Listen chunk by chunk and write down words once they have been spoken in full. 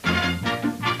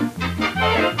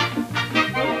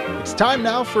time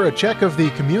now for a check of the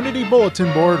Community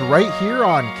Bulletin Board right here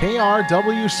on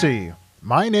KRWC.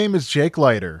 My name is Jake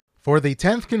Leiter. For the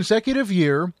 10th consecutive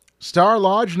year, Star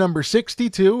Lodge number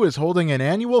 62 is holding an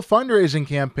annual fundraising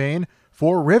campaign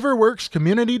for Riverworks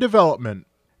Community Development.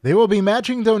 They will be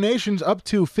matching donations up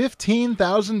to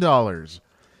 $15,000.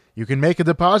 You can make a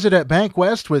deposit at Bank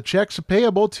West with checks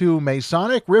payable to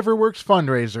Masonic Riverworks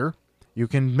Fundraiser. You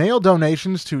can mail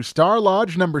donations to Star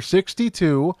Lodge number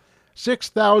 62,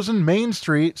 6000 Main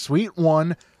Street, Suite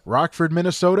 1, Rockford,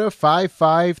 Minnesota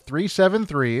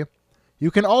 55373.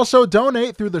 You can also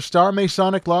donate through the Star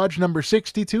Masonic Lodge number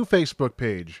 62 Facebook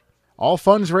page. All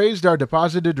funds raised are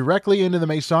deposited directly into the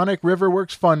Masonic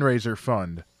Riverworks Fundraiser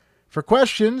Fund. For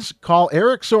questions, call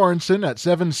Eric Sorensen at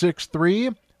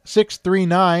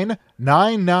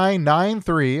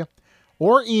 763-639-9993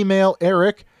 or email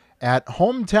Eric at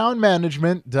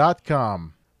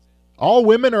hometownmanagement.com. All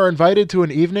women are invited to an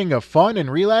evening of fun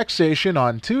and relaxation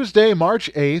on Tuesday,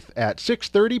 March 8th at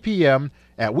 6:30 p.m.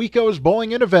 at Wico's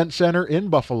Bowling and Event Center in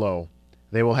Buffalo.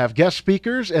 They will have guest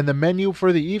speakers, and the menu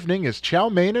for the evening is chow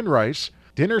mein and rice,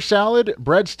 dinner salad,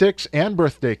 breadsticks, and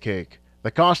birthday cake.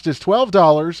 The cost is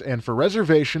 $12, and for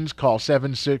reservations, call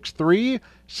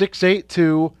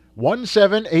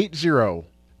 763-682-1780.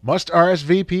 Must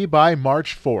RSVP by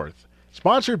March 4th.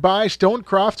 Sponsored by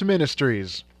Stonecroft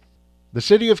Ministries. The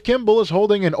City of Kimball is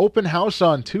holding an open house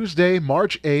on Tuesday,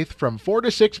 March 8th from 4 to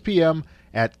 6 p.m.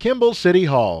 at Kimball City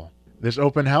Hall. This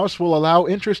open house will allow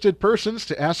interested persons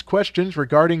to ask questions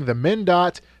regarding the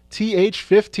MnDOT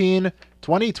TH15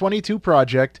 2022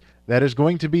 project that is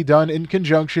going to be done in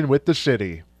conjunction with the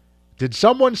city. Did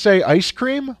someone say ice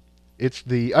cream? It's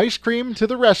the Ice Cream to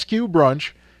the Rescue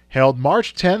brunch held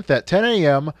March 10th at 10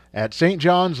 a.m. at St.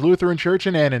 John's Lutheran Church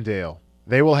in Annandale.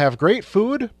 They will have great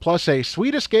food, plus a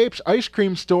Sweet Escapes ice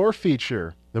cream store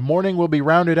feature. The morning will be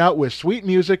rounded out with sweet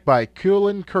music by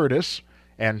Cullen Curtis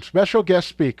and special guest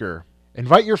speaker.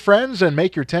 Invite your friends and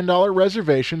make your $10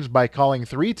 reservations by calling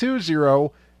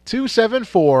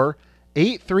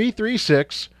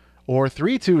 320-274-8336 or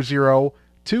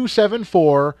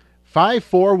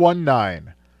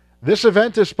 320-274-5419. This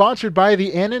event is sponsored by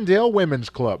the Annandale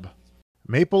Women's Club.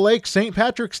 Maple Lake St.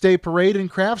 Patrick's Day Parade and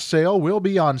Craft Sale will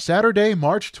be on Saturday,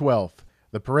 March 12th.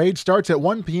 The parade starts at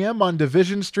 1 p.m. on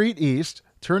Division Street East,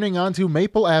 turning onto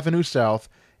Maple Avenue South,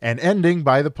 and ending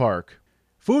by the park.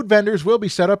 Food vendors will be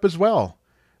set up as well.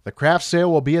 The craft sale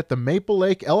will be at the Maple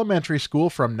Lake Elementary School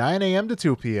from 9 a.m. to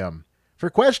 2 p.m. For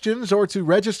questions or to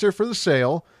register for the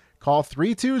sale, call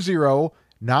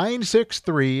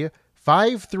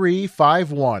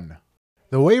 320-963-5351.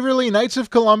 The Waverly Knights of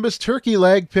Columbus Turkey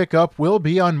Leg Pickup will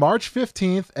be on March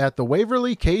 15th at the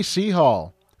Waverly KC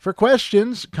Hall. For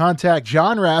questions, contact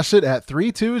John Rassett at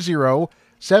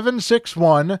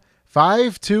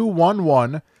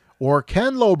 320-761-5211 or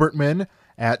Ken Lobertman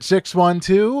at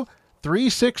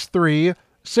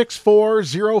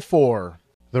 612-363-6404.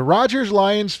 The Rogers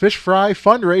Lions Fish Fry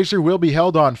fundraiser will be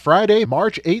held on Friday,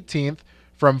 March 18th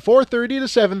from 4:30 to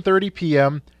 7:30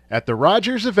 p.m. at the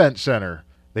Rogers Event Center.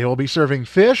 They will be serving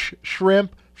fish,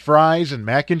 shrimp, fries, and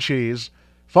mac and cheese.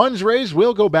 Funds raised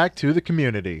will go back to the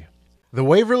community. The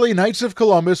Waverly Knights of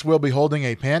Columbus will be holding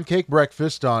a pancake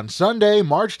breakfast on Sunday,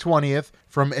 March 20th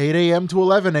from 8 a.m. to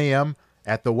 11 a.m.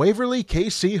 at the Waverly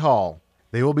KC Hall.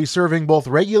 They will be serving both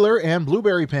regular and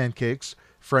blueberry pancakes,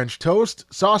 French toast,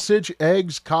 sausage,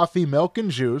 eggs, coffee, milk, and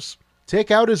juice.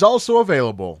 Takeout is also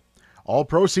available. All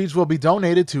proceeds will be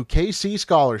donated to KC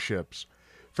Scholarships.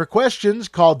 For questions,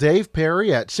 call Dave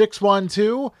Perry at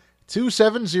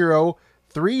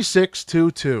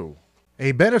 612-270-3622.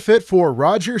 A benefit for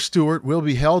Roger Stewart will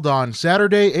be held on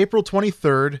Saturday, April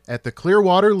 23rd at the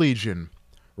Clearwater Legion.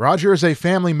 Roger is a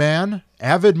family man,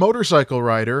 avid motorcycle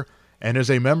rider, and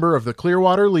is a member of the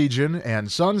Clearwater Legion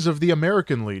and Sons of the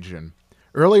American Legion.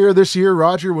 Earlier this year,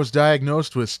 Roger was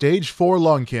diagnosed with stage 4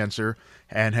 lung cancer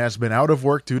and has been out of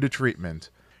work due to treatment.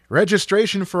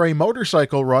 Registration for a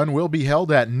motorcycle run will be held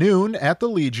at noon at the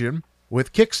Legion,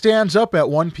 with kickstands up at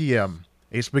 1 p.m.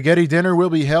 A spaghetti dinner will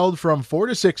be held from 4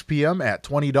 to 6 p.m. at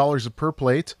 $20 per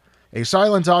plate. A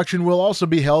silent auction will also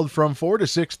be held from 4 to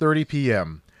 6:30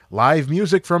 p.m. Live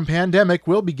music from Pandemic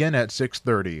will begin at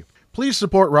 6:30. Please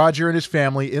support Roger and his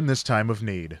family in this time of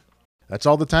need. That's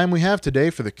all the time we have today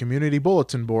for the Community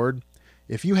Bulletin Board.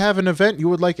 If you have an event you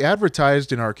would like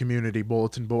advertised in our Community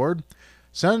Bulletin Board,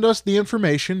 send us the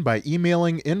information by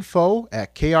emailing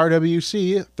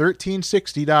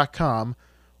info@krwc1360.com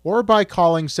or by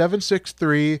calling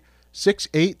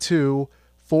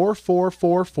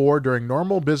 763-682-4444 during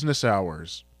normal business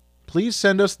hours. Please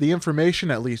send us the information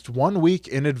at least 1 week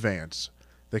in advance.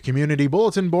 The Community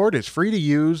Bulletin Board is free to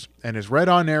use and is read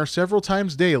on air several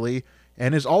times daily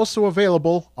and is also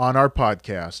available on our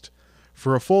podcast.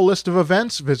 For a full list of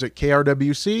events, visit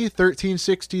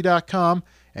krwc1360.com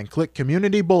and click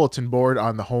Community Bulletin Board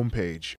on the homepage.